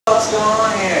What's going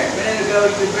on here? A minute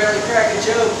ago you could barely crack a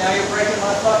joke, now you're breaking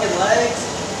my fucking legs?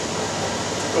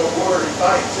 Don't worry, if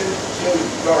I intend to kill you,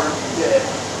 you're already dead.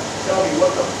 Tell me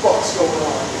what the fuck's going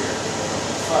on here.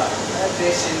 Fuck, that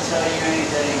bitch didn't tell you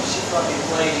anything. She fucking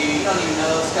played you. You don't even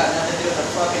know it's got nothing to do with the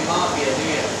fucking mafia, do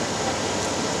you?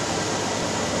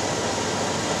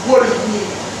 What do you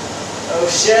mean?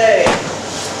 O'Shea!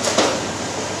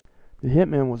 The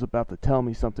hitman was about to tell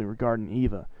me something regarding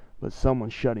Eva, but someone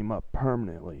shut him up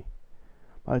permanently.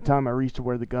 By the time I reached to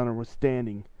where the gunner was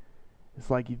standing,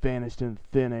 it's like he vanished into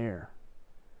thin air.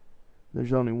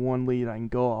 There's only one lead I can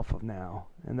go off of now,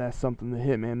 and that's something the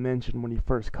hitman mentioned when he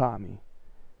first caught me.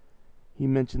 He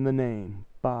mentioned the name,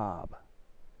 Bob.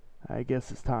 I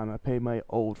guess it's time I pay my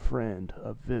old friend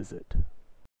a visit.